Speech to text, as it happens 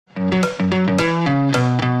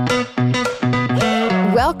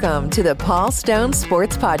Welcome to the Paul Stone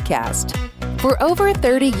Sports Podcast. For over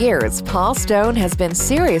 30 years, Paul Stone has been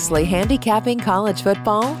seriously handicapping college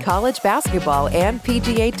football, college basketball, and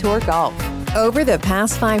PGA Tour golf. Over the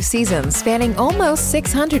past 5 seasons, spanning almost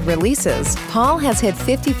 600 releases, Paul has hit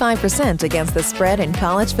 55% against the spread in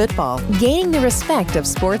college football, gaining the respect of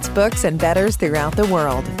sports books and bettors throughout the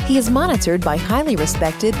world. He is monitored by highly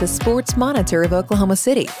respected The Sports Monitor of Oklahoma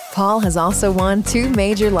City. Paul has also won 2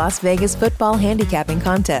 major Las Vegas football handicapping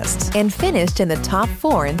contests and finished in the top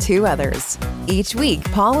 4 in 2 others. Each week,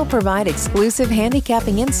 Paul will provide exclusive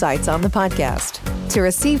handicapping insights on the podcast. To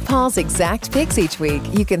receive Paul's exact picks each week,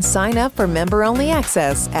 you can sign up for member-only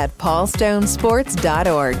access at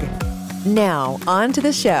paulstonesports.org. Now, on to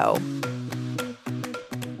the show.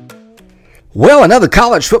 Well, another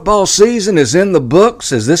college football season is in the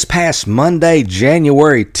books as this past Monday,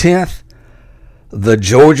 January 10th, the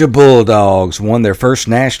Georgia Bulldogs won their first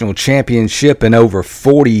national championship in over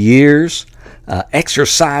 40 years,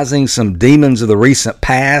 exercising some demons of the recent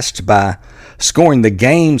past by scoring the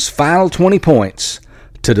game's final 20 points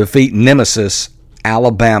to defeat nemesis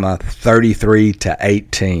Alabama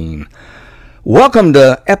 33-18. Welcome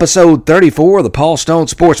to episode 34 of the Paul Stone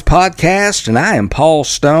Sports Podcast, and I am Paul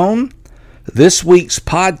Stone. This week's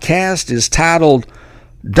podcast is titled,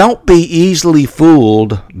 Don't Be Easily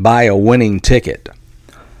Fooled by a Winning Ticket.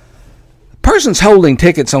 Persons holding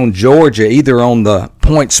tickets on Georgia, either on the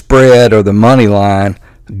point spread or the money line,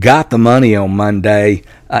 got the money on Monday,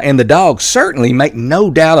 and the Dogs certainly, make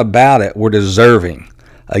no doubt about it, were deserving.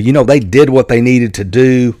 They did what they needed to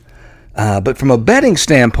do, but from a betting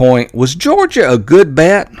standpoint, was Georgia a good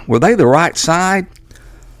bet? Were they the right side?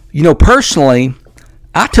 Personally,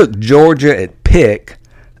 I took Georgia at pick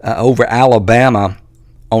over Alabama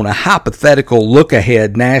on a hypothetical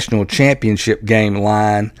look-ahead national championship game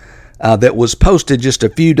line that was posted just a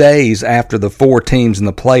few days after the 4 teams in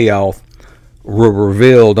the playoff were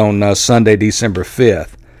revealed on Sunday, December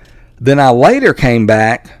 5th. Then I later came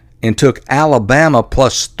back and took Alabama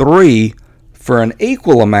 +3 for an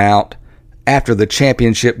equal amount after the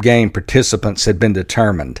championship game participants had been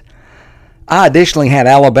determined. I additionally had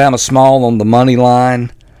Alabama small on the money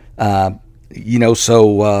line, that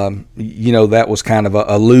was kind of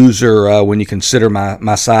a loser when you consider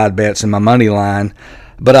my side bets and my money line.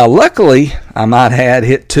 But luckily, I might add,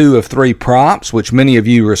 hit 2 of 3 props, which many of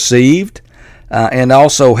you received, and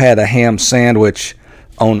also had a ham sandwich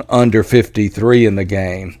on under 53 in the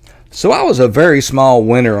game. So I was a very small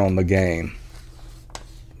winner on the game.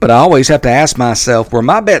 But I always have to ask myself, were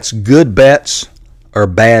my bets good bets or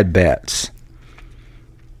bad bets?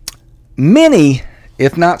 Many,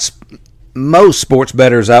 if not most sports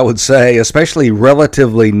bettors, I would say, especially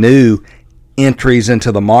relatively new entries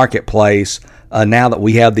into the marketplace, now that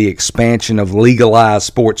we have the expansion of legalized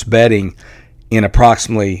sports betting in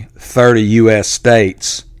approximately 30 U.S.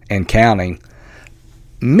 states and counting,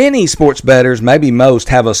 many sports bettors, maybe most,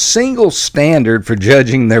 have a single standard for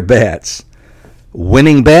judging their bets.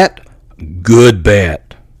 Winning bet, good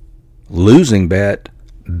bet. Losing bet,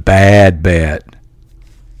 bad bet.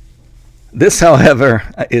 This, however,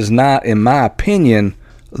 is not, in my opinion,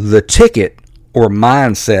 the ticket or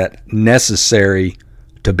mindset necessary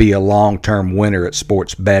to be a long-term winner at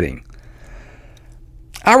sports betting.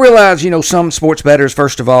 I realize, some sports bettors,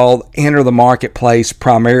 first of all, enter the marketplace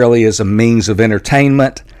primarily as a means of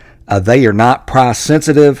entertainment. They are not price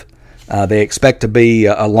sensitive. They expect to be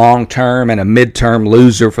a long-term and a mid-term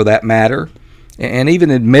loser for that matter. And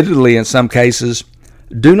even admittedly, in some cases,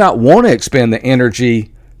 do not want to expend the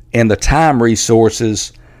energy and the time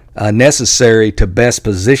resources necessary to best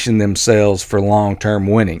position themselves for long-term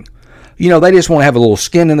winning. They just want to have a little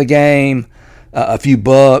skin in the game, a few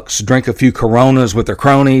bucks, drink a few Coronas with their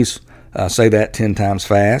cronies, say that 10 times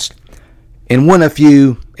fast, and win a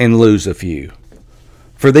few and lose a few.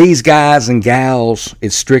 For these guys and gals,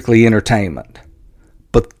 it's strictly entertainment.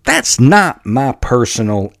 But that's not my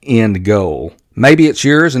personal end goal. Maybe it's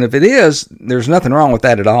yours, and if it is, there's nothing wrong with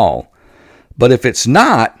that at all. But if it's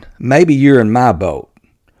not, maybe you're in my boat.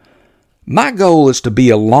 My goal is to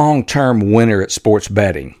be a long-term winner at sports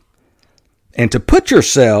betting. And to put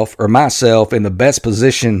yourself or myself in the best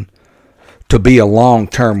position to be a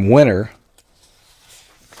long-term winner,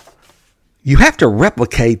 you have to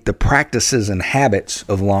replicate the practices and habits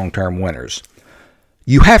of long-term winners.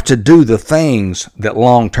 You have to do the things that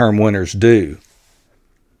long-term winners do.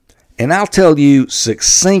 And I'll tell you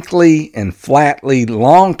succinctly and flatly,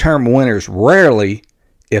 long-term winners rarely,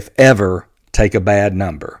 if ever, take a bad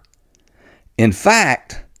number. In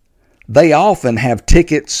fact, they often have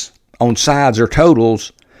tickets on sides or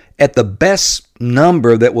totals at the best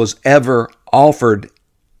number that was ever offered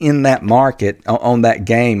in that market on that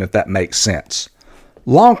game, if that makes sense.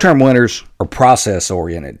 Long-term winners are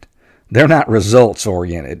process-oriented. They're not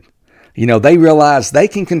results-oriented. They realize they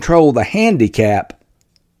can control the handicap,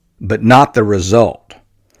 but not the result.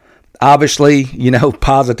 Obviously,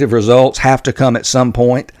 positive results have to come at some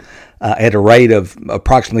point at a rate of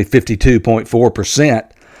approximately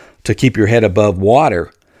 52.4% to keep your head above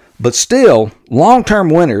water. But still, long-term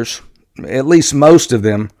winners, at least most of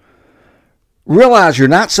them, realize you're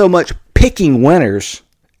not so much picking winners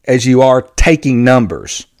as you are taking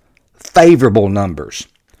numbers, favorable numbers.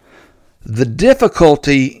 The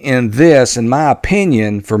difficulty in this, in my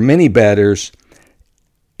opinion, for many bettors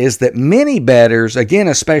is that many bettors, again,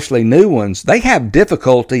 especially new ones, they have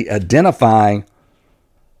difficulty identifying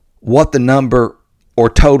what the number or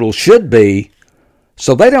total should be,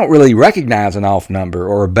 so they don't really recognize an off number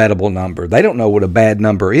or a bettable number. They don't know what a bad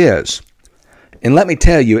number is. And let me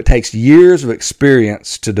tell you, it takes years of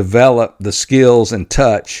experience to develop the skills and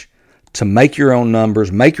touch to make your own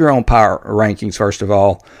numbers, make your own power rankings, first of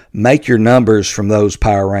all, make your numbers from those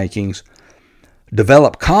power rankings,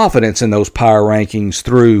 develop confidence in those power rankings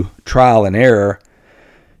through trial and error,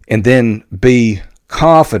 and then be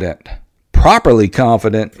confident, properly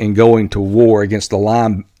confident in going to war against the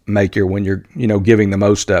line maker when you're, giving the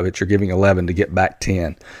most of it. You're giving 11 to get back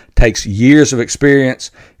 10. Takes years of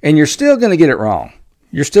experience, and you're still going to get it wrong.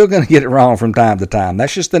 You're still going to get it wrong from time to time.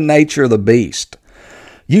 That's just the nature of the beast.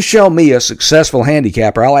 You show me a successful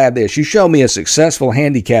handicapper, I'll add this, you show me a successful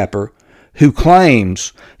handicapper who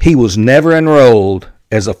claims he was never enrolled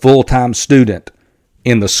as a full-time student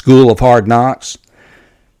in the School of Hard Knocks,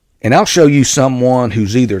 and I'll show you someone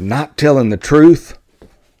who's either not telling the truth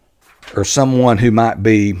or someone who might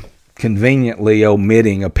be conveniently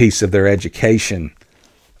omitting a piece of their education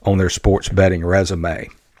on their sports betting resume.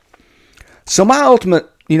 So my ultimate,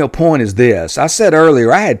 point is this. I said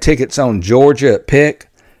earlier I had tickets on Georgia at pick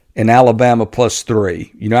and Alabama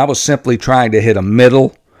 +3. I was simply trying to hit a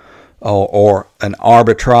middle or an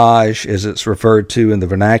arbitrage, as it's referred to in the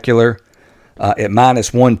vernacular. At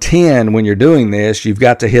 -110, when you're doing this, you've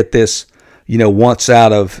got to hit this, once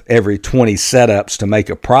out of every 20 setups to make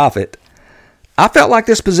a profit. I felt like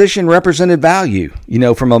this position represented value,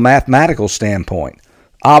 from a mathematical standpoint.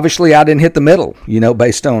 Obviously, I didn't hit the middle,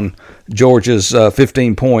 based on Georgia's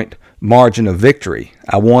 15-point margin of victory.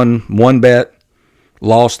 I won one bet,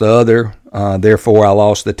 lost the other. Therefore, I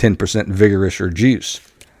lost the 10% vigorous or juice.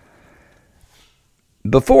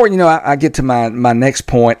 Before, I get to my next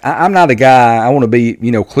point, I'm not a guy, I want to be,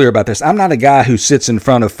 clear about this. I'm not a guy who sits in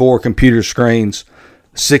front of 4 computer screens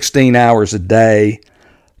 16 hours a day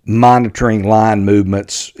monitoring line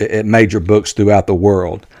movements at major books throughout the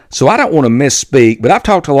world. So I don't want to misspeak, but I've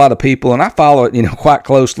talked to a lot of people, and I follow it, quite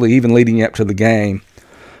closely, even leading up to the game.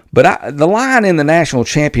 But the line in the national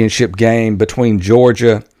championship game between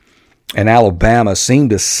Georgia and Alabama seemed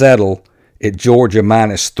to settle at Georgia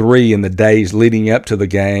 -3 in the days leading up to the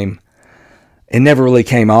game. It never really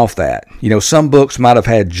came off that. Some books might have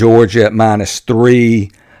had Georgia at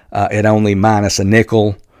 -3 at only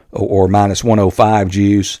 -0.05 or -105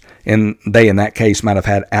 juice, and they in that case might have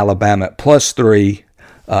had Alabama at +3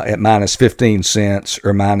 at -15 cents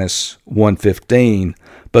or -115.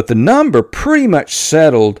 But the number pretty much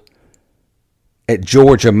settled at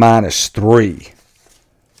Georgia -3.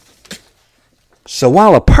 So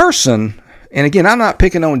while a person, and again, I'm not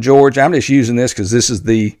picking on Georgia, I'm just using this because this is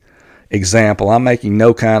the example. I'm making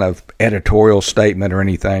no kind of editorial statement or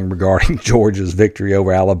anything regarding Georgia's victory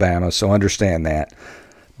over Alabama, so understand that.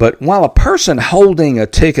 But while a person holding a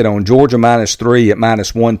ticket on Georgia -3 at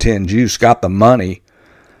 -110 juice got the money,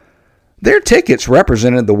 their tickets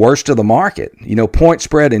represented the worst of the market, point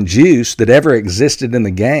spread and juice that ever existed in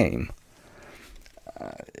the game.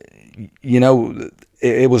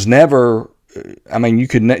 It was never,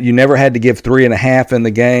 you never had to give 3.5 in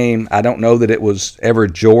the game. I don't know that it was ever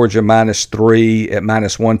Georgia -3 at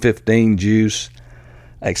 -115 juice,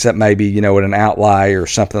 except maybe, at an outlier or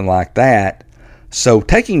something like that. So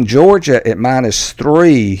taking Georgia at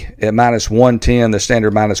 -3 at -110, the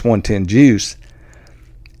standard -110 juice,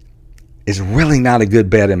 is really not a good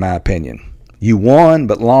bet in my opinion. You won,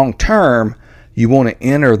 but long term, you want to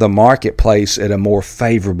enter the marketplace at a more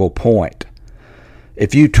favorable point.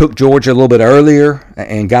 If you took Georgia a little bit earlier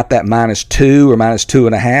and got that -2 or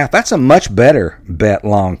 -2.5, that's a much better bet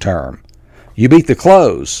long term. You beat the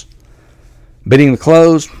close. Beating the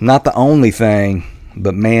close, not the only thing,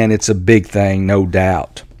 but man, it's a big thing, no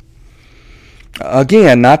doubt.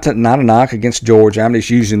 Again, not a knock against Georgia. I'm just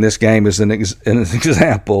using this game as an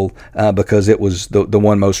example because it was the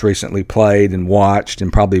one most recently played and watched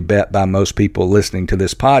and probably bet by most people listening to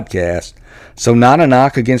this podcast. So not a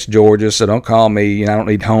knock against Georgia, so don't call me. I don't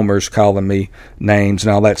need homers calling me names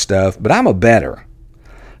and all that stuff. But I'm a bettor.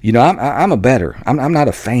 I'm a bettor. I'm not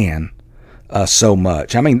a fan so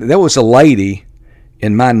much. I mean, there was a lady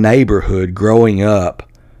in my neighborhood growing up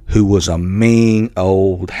who was a mean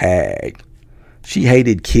old hag. She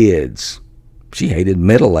hated kids. She hated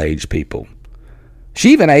middle-aged people.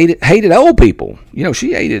 She even hated old people.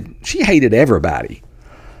 She hated everybody.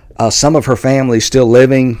 Some of her family's still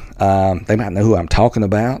living. They might know who I'm talking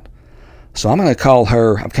about. So I'm going to call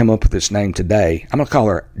her, I've come up with this name today, I'm going to call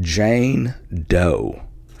her Jane Doe.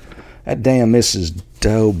 That damn Mrs.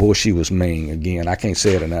 Doe, boy, she was mean. Again, I can't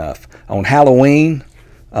say it enough. On Halloween,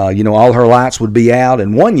 all her lights would be out.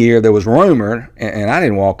 And one year there was rumor, and I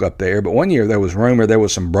didn't walk up there, but one year there was rumor there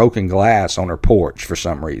was some broken glass on her porch for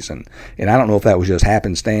some reason. And I don't know if that was just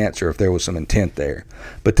happenstance or if there was some intent there.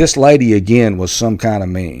 But this lady, again, was some kind of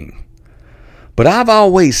mean. But I've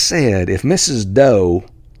always said if Mrs. Doe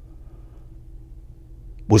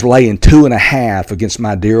was laying 2.5 against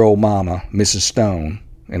my dear old mama, Mrs. Stone,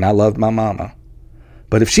 and I loved my mama,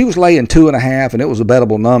 but if she was laying 2.5 and it was a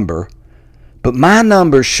bettable number, but my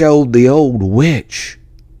number showed the old witch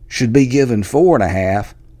should be given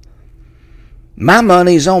 4.5, my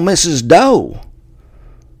money's on Mrs. Doe.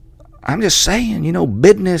 I'm just saying,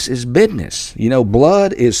 business is business.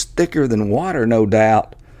 Blood is thicker than water, no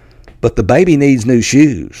doubt, but the baby needs new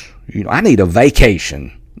shoes. I need a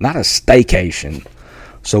vacation, not a staycation.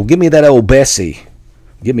 So give me that old Bessie.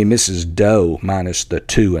 Give me Mrs. Doe minus the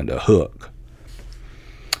 2 and a hook.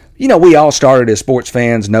 We all started as sports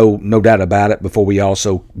fans, no doubt about it, before we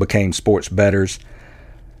also became sports bettors.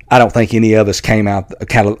 I don't think any of us came out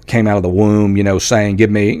of the womb, saying,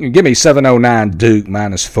 give me 709 Duke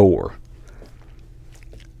minus 4.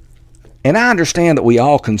 And I understand that we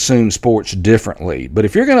all consume sports differently, but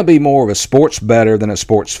if you're going to be more of a sports bettor than a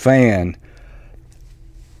sports fan,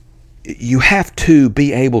 you have to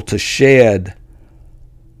be able to shed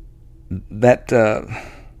that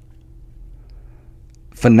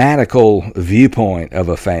fanatical viewpoint of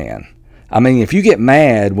a fan. I mean, if you get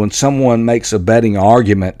mad when someone makes a betting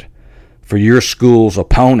argument for your school's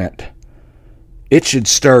opponent, it should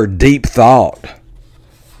stir deep thought,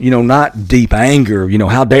 not deep anger.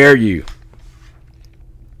 How dare you?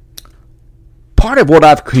 Part of what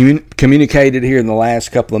I've communicated here in the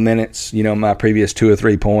last couple of minutes, my previous 2 or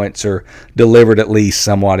 3 points are delivered at least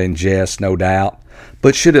somewhat in jest, no doubt,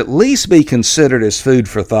 but should at least be considered as food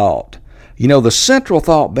for thought. The central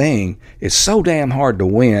thought being, it's so damn hard to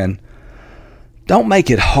win. Don't make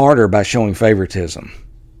it harder by showing favoritism,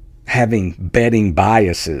 having betting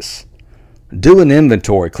biases. Do an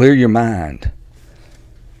inventory, clear your mind.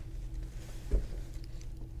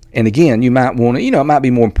 And again, you might want to, it might be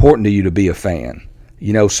more important to you to be a fan.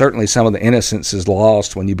 Certainly some of the innocence is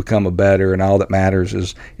lost when you become a bettor, and all that matters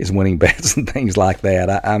is winning bets and things like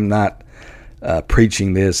that. I'm not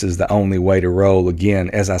preaching this is the only way to roll. Again,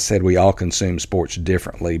 as I said, we all consume sports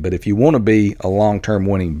differently. But if you want to be a long-term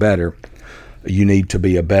winning bettor, you need to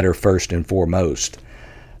be a bettor first and foremost.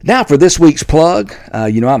 Now for this week's plug,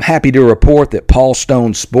 I'm happy to report that Paul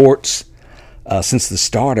Stone Sports, since the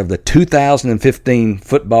start of the 2015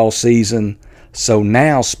 football season, so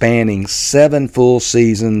now spanning 7 full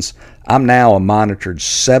seasons, I'm now a monitored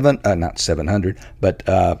spanning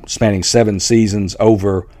 7 seasons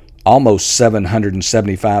over almost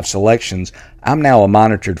 775 selections. I'm now a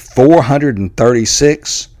monitored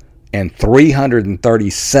 436 and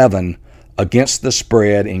 337 against the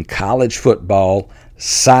spread in college football,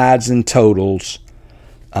 sides and totals.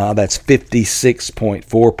 That's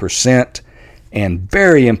 56.4%. And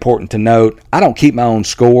very important to note, I don't keep my own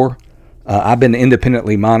score. I've been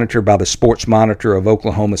independently monitored by the Sports Monitor of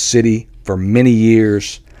Oklahoma City for many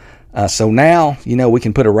years. So now, we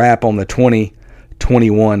can put a wrap on the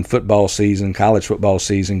 2021 football season, college football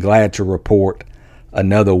season. Glad to report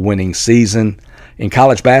another winning season. In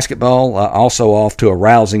college basketball, also off to a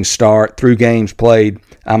rousing start. 3 games played.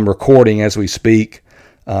 I'm recording as we speak,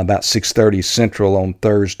 about 6:30 Central on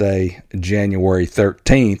Thursday, January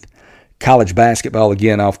 13th. College basketball,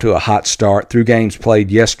 again, off to a hot start. 3 games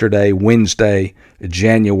played yesterday, Wednesday,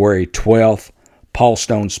 January 12th. Paul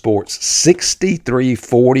Stone Sports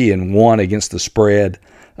 63-40-1 against the spread,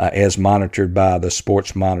 as monitored by the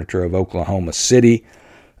Sports Monitor of Oklahoma City.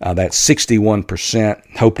 That's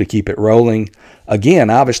 61%. Hope to keep it rolling.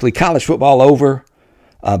 Again, obviously, college football over.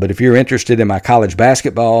 But if you're interested in my college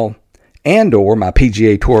basketball and or my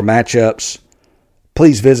PGA Tour matchups,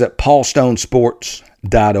 please visit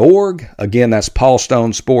paulstonesports.org. Again, that's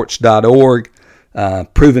paulstonesports.org.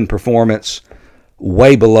 Proven performance,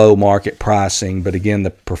 way below market pricing, but again, the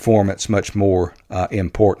performance much more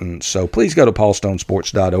important. So please go to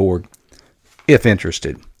paulstonesports.org if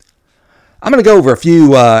interested. I'm going to go over a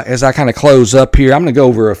few, as I kind of close up here, I'm going to go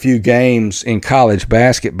over a few games in college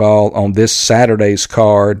basketball on this Saturday's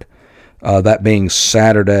card, that being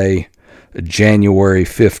Saturday, January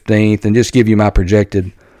 15th, and just give you my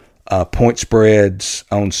projected point spreads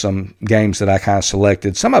on some games that I kind of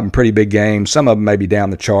selected. Some of them pretty big games, some of them maybe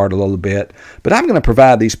down the chart a little bit, but I'm going to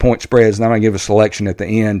provide these point spreads, and I'm going to give a selection at the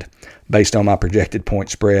end based on my projected point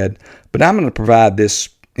spread, but I'm going to provide this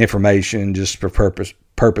information just for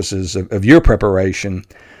purposes of your preparation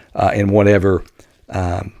in whatever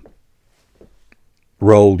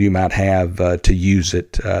role you might have to use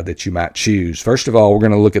it that you might choose. First of all, we're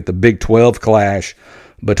going to look at the Big 12 clash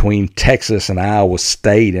between Texas and Iowa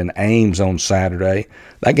State in Ames on Saturday.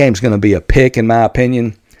 That game's going to be a pick, in my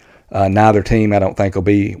opinion. Neither team, I don't think,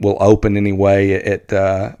 will open anyway at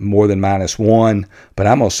more than -1. But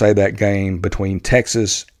I'm going to say that game between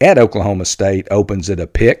Texas and Oklahoma State opens at a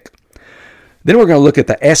pick. Then we're going to look at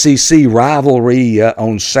the SEC rivalry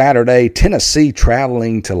on Saturday. Tennessee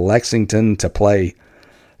traveling to Lexington to play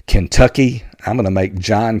Kentucky. I'm going to make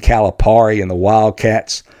John Calipari and the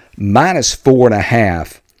Wildcats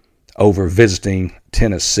 -4.5 over visiting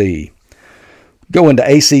Tennessee. Go into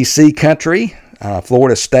ACC country,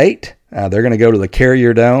 Florida State. They're going to go to the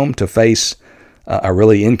Carrier Dome to face a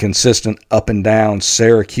really inconsistent up-and-down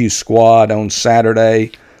Syracuse squad on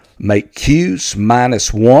Saturday. Make 'Cuse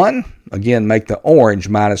 -1. Again, make the Orange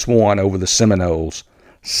 -1 over the Seminoles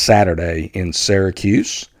Saturday in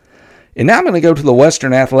Syracuse. And now I'm going to go to the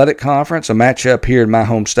Western Athletic Conference, a matchup here in my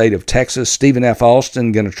home state of Texas. Stephen F.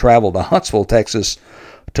 Austin going to travel to Huntsville, Texas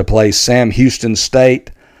to play Sam Houston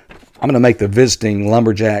State. I'm going to make the visiting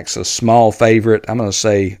Lumberjacks a small favorite. I'm going to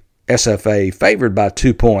say SFA favored by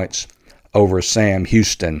 2 points over Sam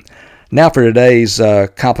Houston. Now for today's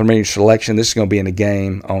complimentary selection, this is going to be in a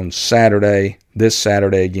game on Saturday. This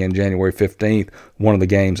Saturday, again, January 15th, one of the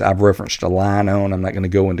games I've referenced a line on. I'm not going to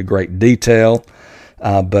go into great detail.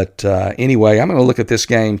 But anyway, I'm going to look at this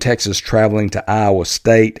game, Texas traveling to Iowa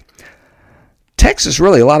State. Texas,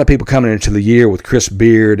 really, a lot of people coming into the year with Chris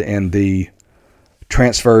Beard and the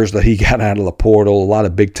transfers that he got out of the portal, a lot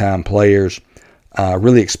of big-time players,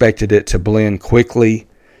 really expected it to blend quickly.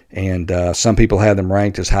 And some people had them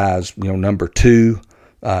ranked as high as number 2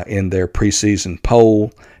 in their preseason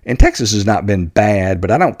poll. And Texas has not been bad, but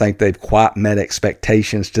I don't think they've quite met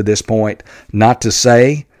expectations to this point. Not to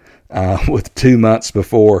say, with 2 months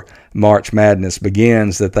before March Madness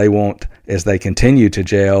begins, that they won't, as they continue to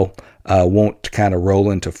gel, won't kind of roll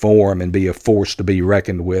into form and be a force to be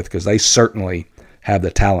reckoned with, because they certainly have the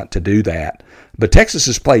talent to do that. But Texas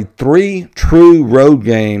has played 3 true road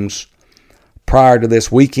games prior to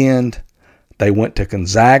this weekend. They went to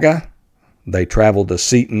Gonzaga. They traveled to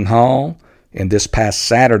Seton Hall. And this past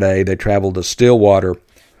Saturday, they traveled to Stillwater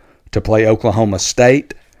to play Oklahoma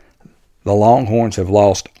State. The Longhorns have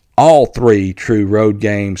lost all 3 true road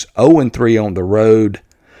games, 0-3 on the road.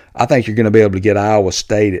 I think you're going to be able to get Iowa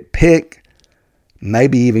State at pick,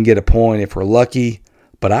 maybe even get a point if we're lucky.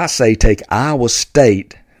 But I say take Iowa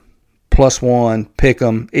State +1, pick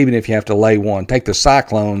them, even if you have to lay 1. Take the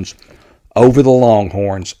Cyclones over the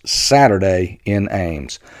Longhorns Saturday in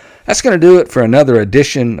Ames. That's going to do it for another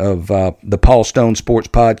edition of the Paul Stone Sports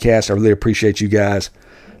Podcast. I really appreciate you guys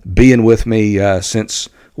being with me since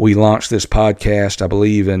we launched this podcast, I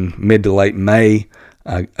believe, in mid to late May.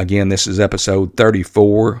 Again, this is episode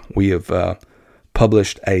 34. We have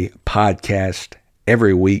published a podcast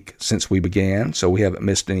every week since we began, so we haven't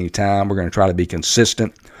missed any time. We're going to try to be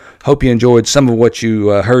consistent. Hope you enjoyed some of what you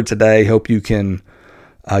heard today. Hope you can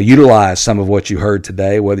utilize some of what you heard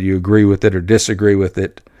today, whether you agree with it or disagree with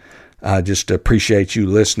it. Just appreciate you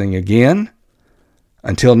listening again.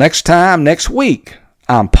 Until next time, next week,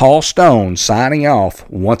 I'm Paul Stone signing off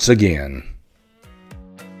once again.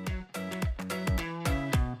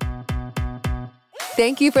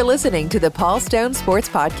 Thank you for listening to the Paul Stone Sports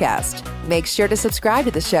Podcast. Make sure to subscribe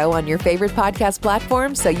to the show on your favorite podcast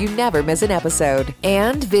platform so you never miss an episode.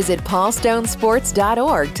 And visit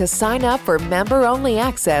paulstonesports.org to sign up for member-only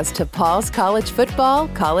access to Paul's college football,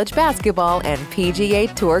 college basketball, and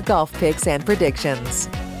PGA Tour golf picks and predictions.